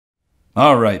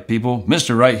All right, people,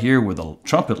 Mr. Right here with a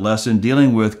trumpet lesson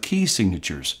dealing with key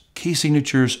signatures. Key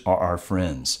signatures are our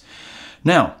friends.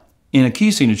 Now, in a key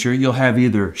signature, you'll have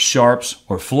either sharps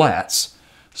or flats.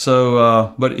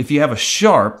 But if you have a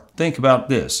sharp, think about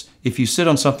this. If you sit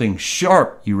on something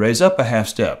sharp, you raise up a half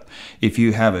step. If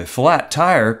you have a flat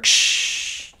tire,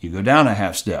 you go down a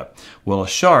half step. Well, a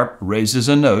sharp raises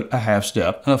a note a half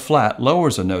step, and a flat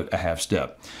lowers a note a half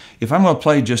step. If I'm going to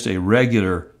play just a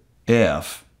regular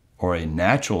F, or a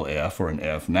natural F, or an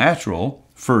F natural,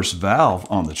 first valve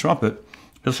on the trumpet,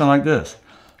 it'll sound like this.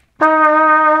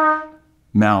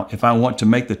 Now, if I want to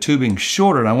make the tubing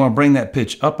shorter and I want to bring that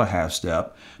pitch up a half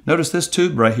step, notice this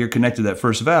tube right here connected to that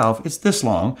first valve, it's this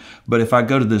long, but if I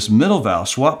go to this middle valve,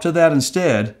 swap to that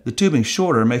instead, the tubing's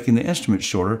shorter, making the instrument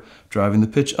shorter, driving the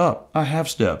pitch up a half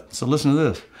step. So listen to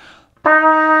this.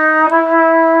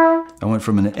 I went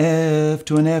from an F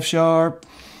to an F sharp.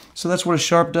 So that's what a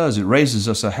sharp does. It raises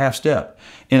us a half step.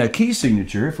 In a key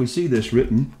signature, if we see this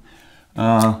written,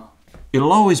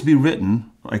 it'll always be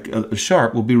written, like a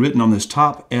sharp will be written on this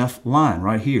top F line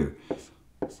right here.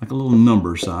 It's like a little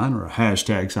number sign or a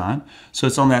hashtag sign. So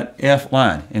it's on that F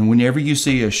line. And whenever you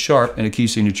see a sharp in a key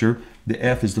signature, the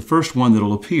F is the first one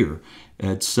that'll appear.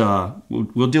 It's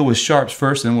we'll deal with sharps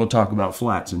first, and then we'll talk about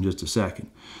flats in just a second.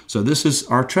 So this is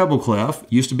our treble clef.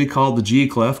 It used to be called the G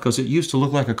clef because it used to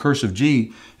look like a cursive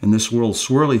G, and this little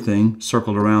swirly thing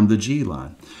circled around the G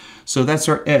line. So that's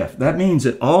our F. That means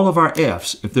that all of our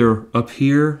Fs, if they're up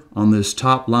here on this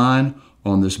top line,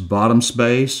 on this bottom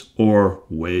space, or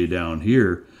way down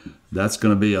here, that's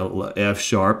going to be a F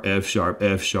sharp, F sharp,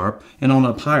 F sharp, and on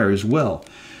up higher as well.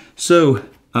 So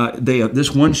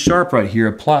this one sharp right here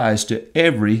applies to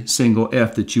every single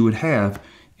F that you would have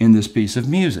in this piece of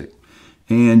music.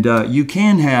 And you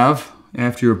can have,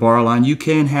 after your bar line, you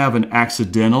can have an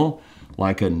accidental,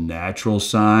 like a natural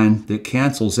sign that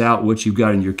cancels out what you've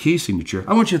got in your key signature.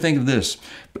 I want you to think of this.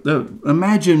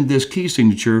 Imagine this key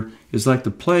signature is like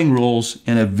the playing rules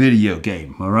in a video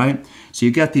game, all right? So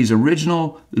you got there's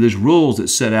rules that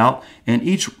set out, and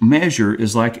each measure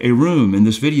is like a room in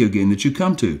this video game that you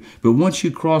come to. But once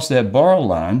you cross that bar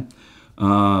line,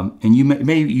 and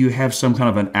maybe you have some kind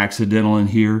of an accidental in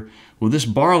here, well, this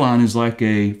bar line is like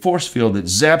a force field that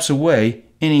zaps away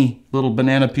any little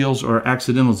banana peels or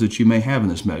accidentals that you may have in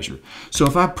this measure. So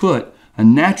if I put a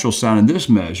natural sign in this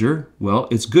measure, well,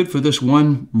 it's good for this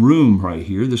one room right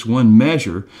here, this one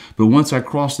measure, but once I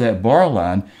cross that bar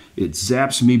line, it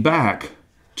zaps me back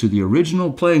to the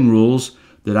original playing rules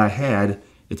that I had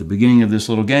at the beginning of this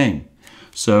little game.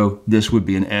 So this would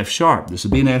be an F sharp. This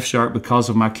would be an F sharp because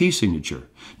of my key signature.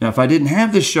 Now, if I didn't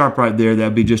have this sharp right there,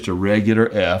 that'd be just a regular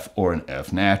F or an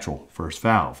F natural, first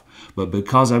valve. But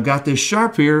because I've got this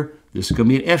sharp here, this is going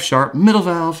to be an F sharp, middle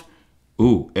valve.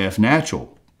 Ooh, F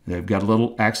natural. They've got a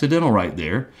little accidental right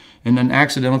there. And an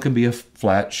accidental can be a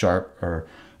flat, sharp, or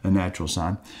a natural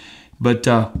sign. But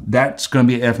that's going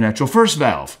to be an F natural, first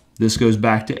valve. This goes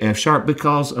back to F sharp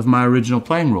because of my original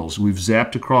playing rules. We've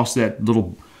zapped across that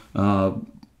little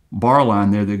bar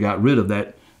line there that got rid of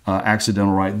that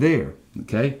accidental right there.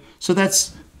 Okay, so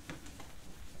that's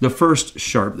the first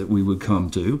sharp that we would come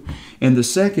to. And the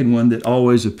second one that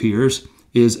always appears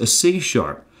is a C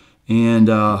sharp. And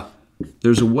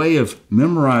there's a way of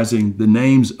memorizing the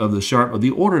names of the sharp, or the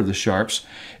order of the sharps.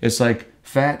 It's like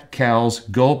fat cows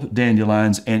gulp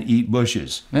dandelions and eat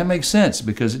bushes. And that makes sense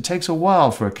because it takes a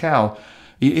while for a cow.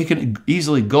 It can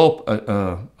easily gulp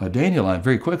a dandelion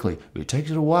very quickly, but it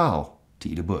takes it a while to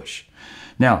eat a bush.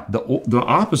 Now, the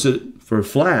opposite for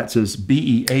flats is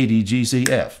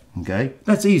B-E-A-D-G-C-F, okay?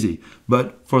 That's easy.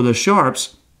 But for the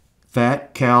sharps,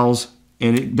 fat, cows,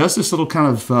 and it does this little kind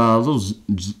of little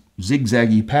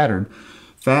zigzaggy pattern.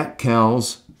 Fat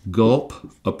cows gulp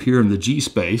up here in the G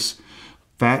space.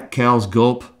 Fat cows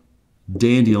gulp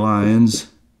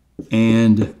dandelions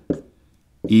and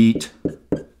eat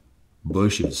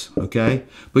bushes, okay?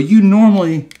 But you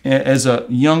normally, as a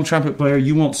young trumpet player,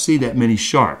 you won't see that many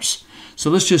sharps. So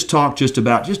let's just talk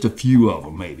about a few of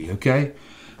them maybe, okay?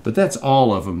 But that's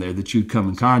all of them there that you'd come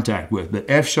in contact with. But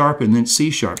F sharp and then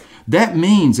C sharp. That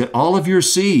means that all of your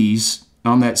C's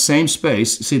on that same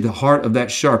space, see the heart of that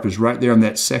sharp is right there on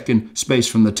that second space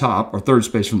from the top or third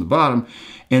space from the bottom.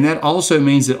 And that also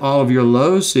means that all of your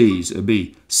low C's would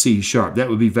be C sharp. That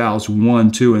would be valves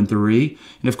 1, 2, and 3.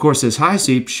 And of course, this high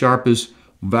C sharp is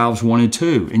valves 1 and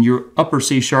 2. And your upper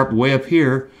C sharp way up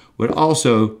here would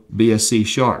also be a C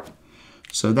sharp.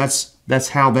 So that's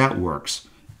how that works.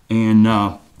 And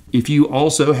if you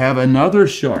also have another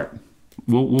sharp,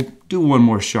 we'll do one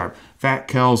more sharp. Fat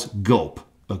cows gulp.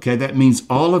 Okay, that means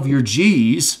all of your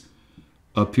G's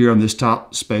up here on this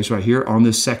top space right here, on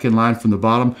this second line from the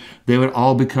bottom, they would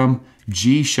all become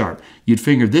G sharp. You'd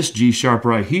finger this G sharp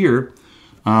right here,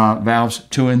 valves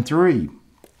 2 and 3.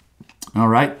 All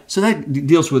right, so that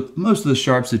deals with most of the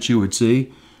sharps that you would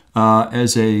see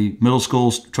as a middle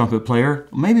school trumpet player.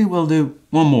 Maybe we'll do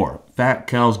one more. Fat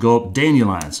cows go up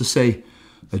dandelions. Let's say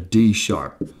a D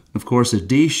sharp. Of course, a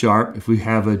D sharp, if we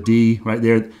have a D right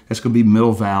there, that's going to be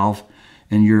middle valve.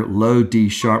 And your low D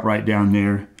sharp right down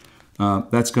there,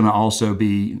 that's going to also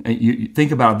be, you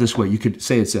think about it this way. You could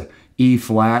say it's a E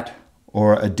flat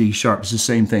or a D sharp. It's the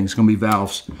same thing. It's going to be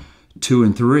valves 2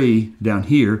 and 3 down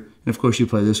here. And of course, you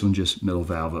play this one just middle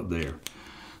valve up there.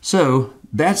 So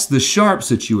that's the sharps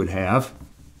that you would have.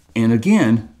 And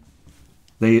again,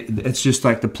 it's just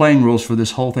like the playing rules for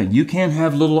this whole thing. You can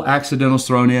have little accidentals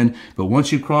thrown in, but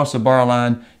once you cross the bar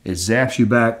line, it zaps you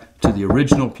back to the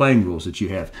original playing rules that you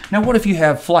have. Now, what if you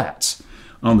have flats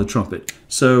on the trumpet?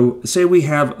 So say we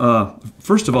have,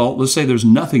 first of all, let's say there's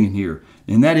nothing in here,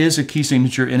 and that is a key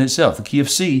signature in itself, the key of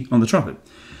C on the trumpet.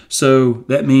 So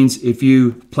that means if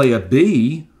you play a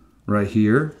B right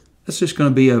here, that's just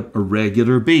going to be a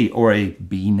regular B or a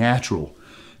B natural.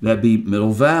 That'd be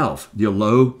middle valve. The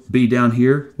low B down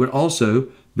here would also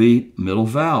be middle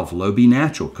valve, low B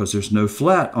natural, because there's no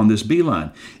flat on this B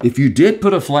line. If you did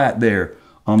put a flat there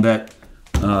on that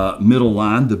middle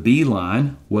line, the B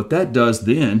line, what that does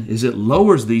then is it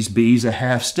lowers these B's a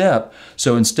half step.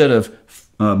 So instead of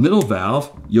middle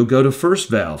valve, you'll go to first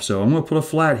valve. So I'm going to put a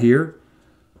flat here.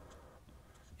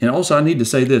 And also I need to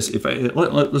say this.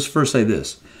 Let's first say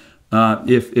this.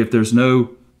 If there's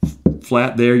no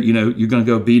flat there, you know, you're going to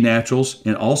go B naturals.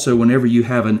 And also whenever you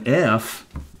have an F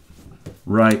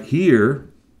right here,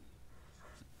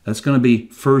 that's going to be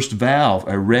first valve,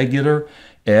 a regular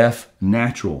F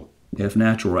natural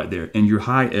right there. And your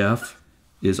high F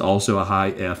is also a high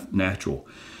F natural.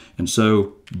 And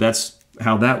so that's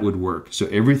how that would work. So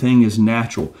everything is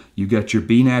natural. You got your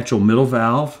B natural middle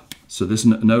valve. So this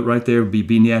note right there would be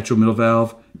B natural middle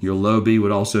valve. Your low B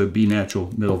would also be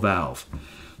natural middle valve.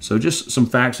 So just some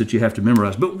facts that you have to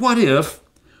memorize. But what if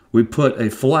we put a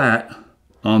flat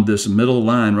on this middle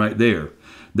line right there?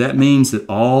 That means that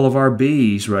all of our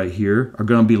B's right here are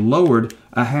going to be lowered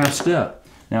a half step.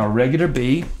 Now a regular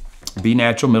B, B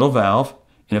natural middle valve,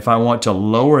 and if I want to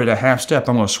lower it a half step,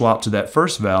 I'm going to swap to that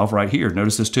first valve right here.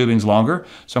 Notice this tubing's longer,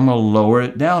 so I'm going to lower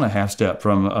it down a half step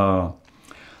from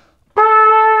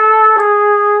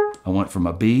I went from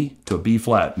a B to a B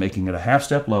flat, making it a half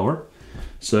step lower.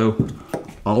 So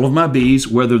all of my B's,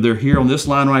 whether they're here on this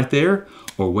line right there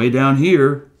or way down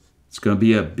here, it's going to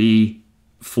be a B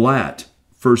flat,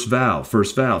 first valve.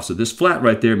 So this flat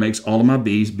right there makes all of my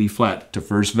B's B flat to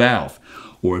first valve.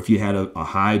 Or if you had a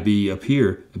high B up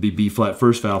here, it'd be B flat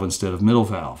first valve instead of middle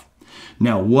valve.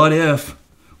 Now, what if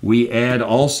we add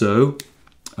also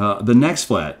the next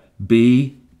flat,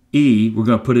 B, E? We're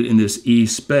going to put it in this E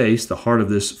space, the heart of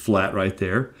this flat right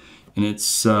there. And it's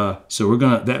so we're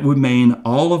gonna, that would mean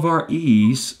all of our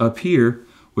E's up here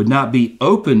would not be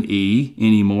open E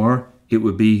anymore. It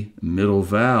would be middle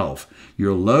valve.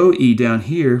 Your low E down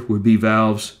here would be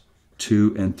valves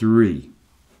 2 and 3.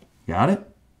 Got it?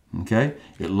 Okay.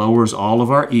 It lowers all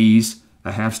of our E's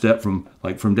a half step from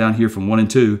down here from 1 and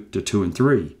 2 to 2 and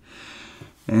 3.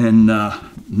 And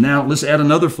now let's add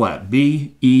another flat,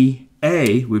 B, E,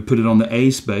 A. We put it on the A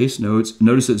space.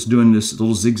 Notice it's doing this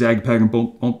little zigzag pattern,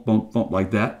 bump, bump, bump, bump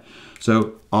like that.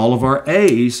 So all of our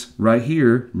A's right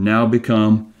here now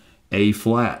become A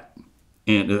flat.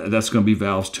 And that's going to be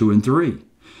valves 2 and 3.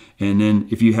 And then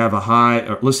if you have a high,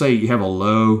 or let's say you have a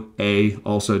low A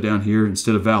also down here,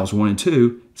 instead of valves 1 and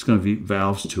 2, it's going to be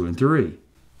valves 2 and 3.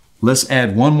 Let's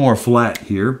add one more flat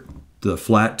here. The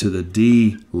flat to the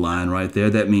D line right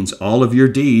there. That means all of your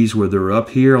D's, whether they're up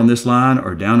here on this line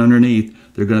or down underneath,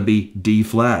 they're going to be D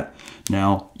flat.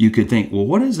 Now, you could think, well,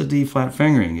 what is a D flat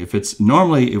fingering? If it's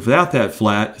normally, if without that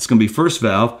flat, it's going to be first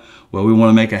valve. Well, we want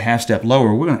to make a half step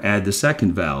lower. We're going to add the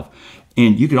second valve.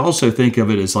 And you could also think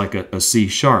of it as like a C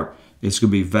sharp. It's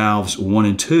going to be valves 1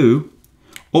 and 2.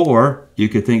 Or you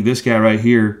could think this guy right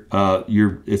here,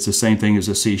 it's the same thing as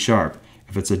a C sharp.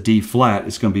 If it's a D flat,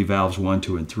 it's going to be valves 1,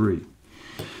 2, and 3.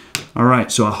 All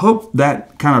right, so I hope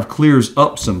that kind of clears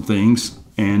up some things.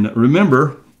 And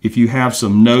remember, if you have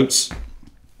some notes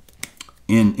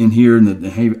in here and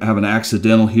have an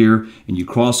accidental here, and you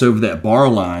cross over that bar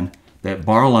line,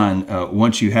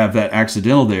 once you have that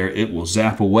accidental there, it will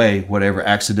zap away whatever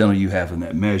accidental you have in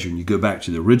that measure. And you go back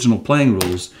to the original playing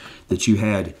rules that you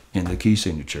had in the key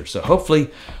signature. So hopefully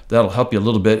that'll help you a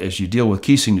little bit as you deal with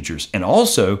key signatures. And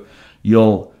also,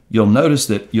 you'll you'll notice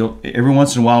that every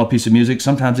once in a while a piece of music,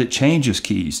 sometimes it changes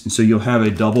keys. And so you'll have a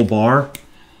double bar,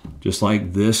 just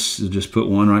like this. You'll just put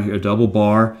one right here, a double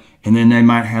bar, and then they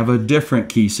might have a different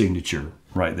key signature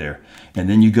right there. And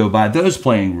then you go by those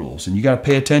playing rules, and you got to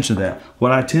pay attention to that.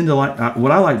 What I tend to like,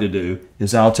 what I like to do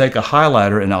is I'll take a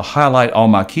highlighter and I'll highlight all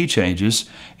my key changes,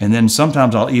 and then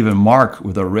sometimes I'll even mark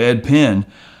with a red pen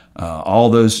all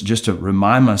those, just to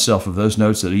remind myself of those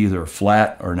notes that either are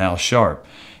flat or now sharp.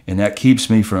 And that keeps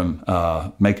me from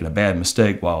making a bad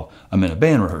mistake while I'm in a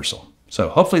band rehearsal. So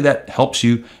hopefully that helps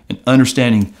you in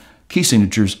understanding key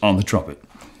signatures on the trumpet.